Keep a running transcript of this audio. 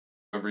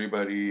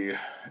Everybody,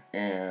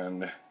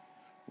 and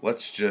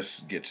let's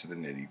just get to the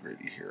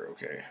nitty-gritty here,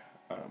 okay?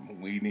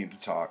 We need to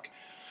talk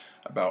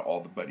about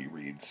all the buddy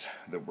reads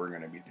that we're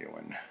going to be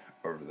doing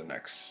over the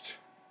next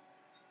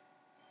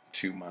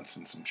 2 months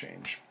and some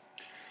change.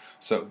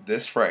 So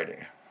this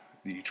Friday,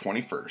 the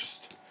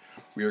 21st,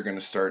 we are going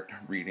to start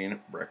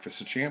reading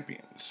Breakfast of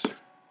Champions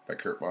by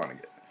Kurt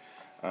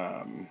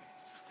Vonnegut.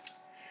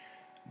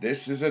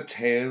 This is a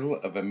tale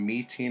of a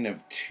meeting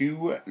of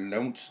two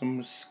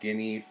lonesome,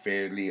 skinny,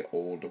 fairly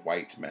old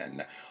white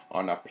men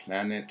on a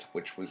planet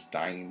which was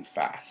dying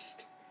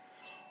fast.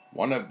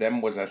 One of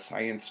them was a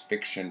science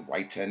fiction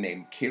writer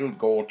named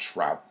Kilgore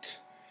Trout.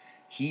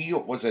 He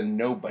was a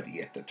nobody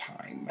at the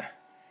time,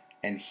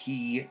 and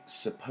he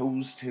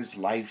supposed his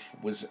life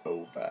was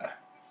over.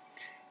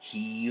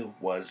 He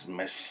was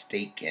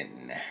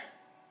mistaken.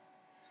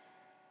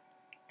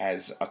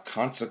 As a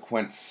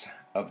consequence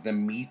of the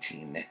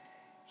meeting,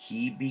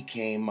 he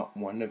became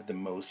one of the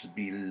most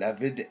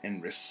beloved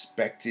and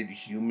respected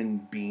human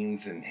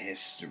beings in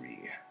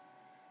history.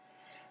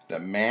 The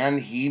man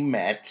he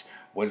met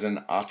was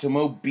an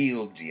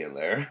automobile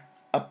dealer,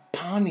 a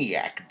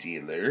Pontiac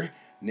dealer,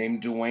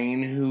 named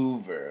Dwayne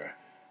Hoover.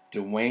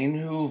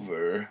 Dwayne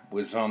Hoover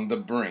was on the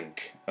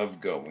brink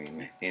of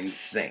going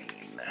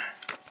insane.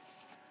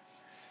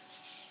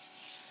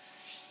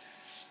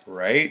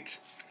 Right?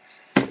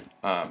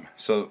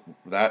 So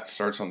that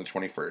starts on the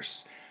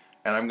 21st.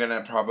 And I'm going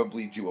to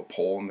probably do a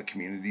poll in the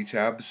community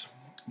tabs.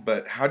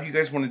 But how do you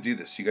guys want to do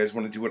this? Do you guys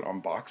want to do it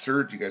on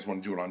Voxer? Do you guys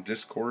want to do it on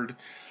Discord?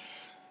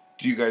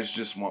 Do you guys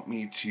just want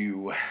me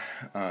to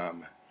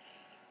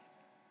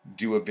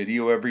do a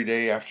video every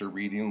day after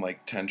reading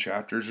like 10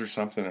 chapters or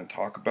something and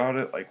talk about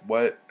it? Like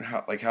what?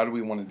 How do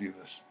we want to do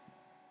this?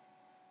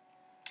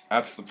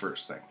 That's the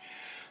first thing.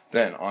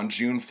 Then on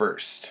June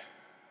 1st,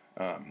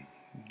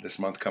 this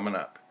month coming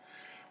up,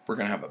 we're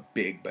going to have a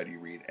big buddy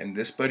read. And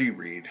this buddy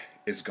read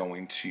is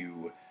going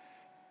to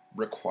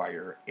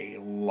require a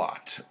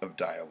lot of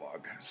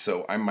dialogue.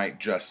 So I might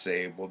just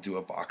say we'll do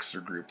a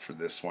Voxer group for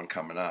this one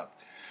coming up.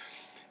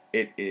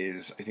 It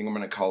is, I think I'm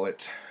going to call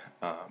it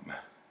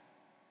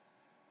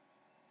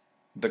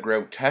The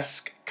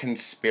Grotesque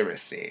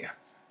Conspiracy.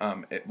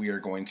 We are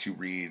going to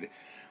read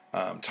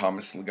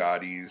Thomas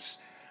Ligotti's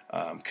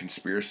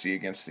Conspiracy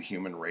Against the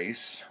Human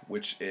Race,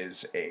 which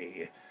is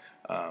a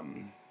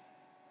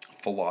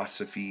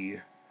philosophy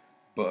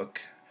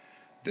book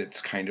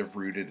that's kind of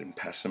rooted in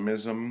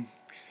pessimism.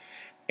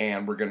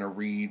 And we're going to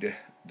read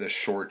the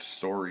short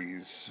story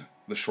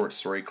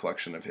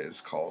collection of his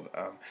called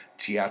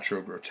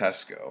Teatro,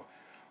 Grotessco,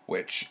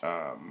 which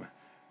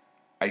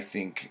I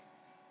think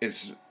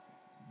is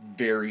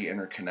very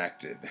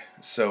interconnected.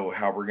 So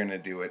how we're going to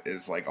do it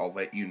is, like, I'll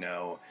let you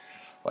know,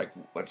 like,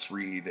 let's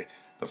read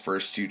the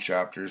first 2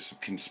 chapters of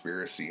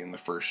Conspiracy and the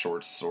first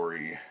short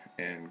story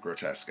in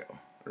Grotesco,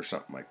 or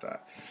something like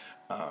that.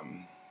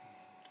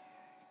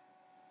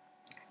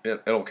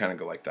 It'll kind of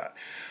go like that.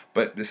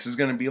 But this is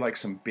going to be like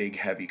some big,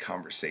 heavy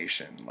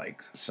conversation,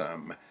 like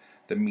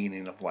the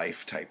meaning of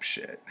life type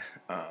shit.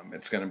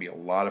 It's going to be a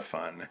lot of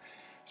fun.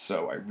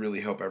 So I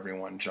really hope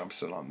everyone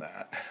jumps in on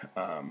that.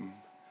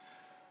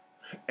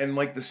 And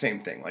like the same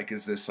thing, like,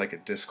 is this like a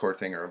Discord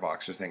thing or a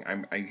Voxer thing?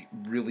 I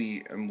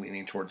really am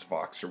leaning towards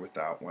Voxer with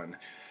that one,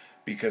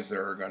 because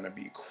there are going to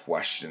be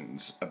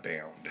questions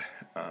abound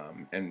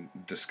and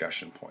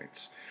discussion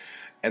points.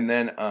 And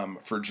then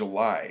for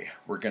July,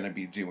 we're going to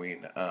be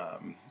doing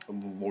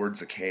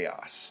Lords of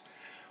Chaos,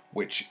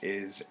 which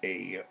is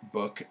a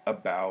book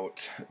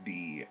about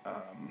the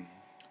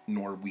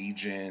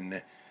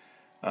Norwegian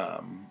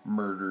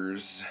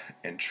murders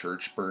and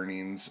church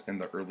burnings in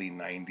the early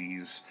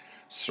 90s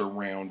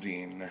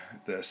surrounding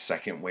the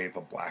second wave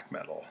of black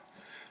metal.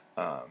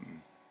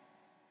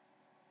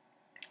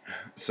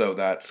 So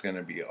that's going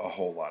to be a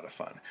whole lot of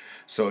fun.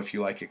 So if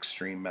you like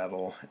extreme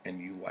metal and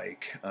you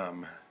like,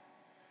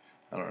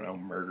 I don't know,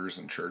 murders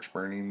and church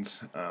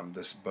burnings,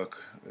 this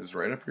book is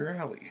right up your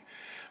alley.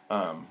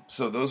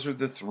 So those are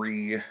the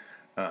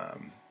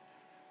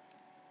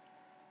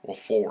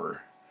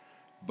 4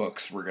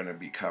 books we're going to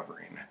be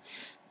covering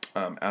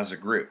as a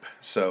group.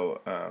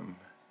 So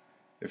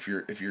if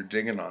you're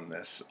digging on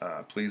this,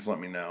 please let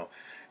me know.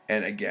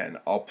 And again,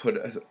 I'll put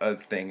a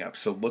thing up.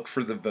 So look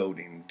for the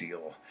voting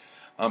deal.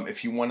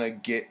 If you want to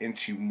get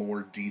into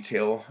more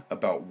detail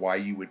about why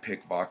you would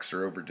pick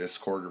Voxer over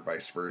Discord or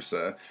vice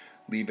versa,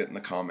 leave it in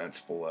the comments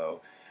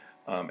below.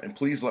 And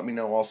please let me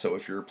know also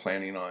if you're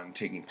planning on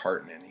taking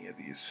part in any of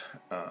these,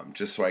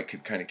 just so I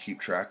could kind of keep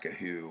track of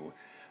who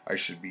I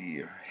should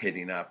be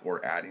hitting up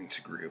or adding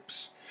to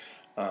groups.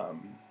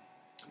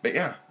 But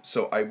yeah,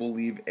 so I will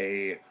leave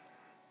a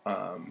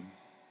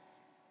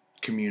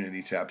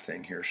community tab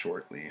thing here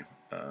shortly,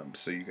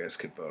 so you guys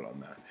could vote on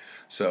that.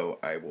 So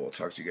I will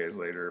talk to you guys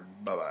later.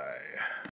 Bye-bye.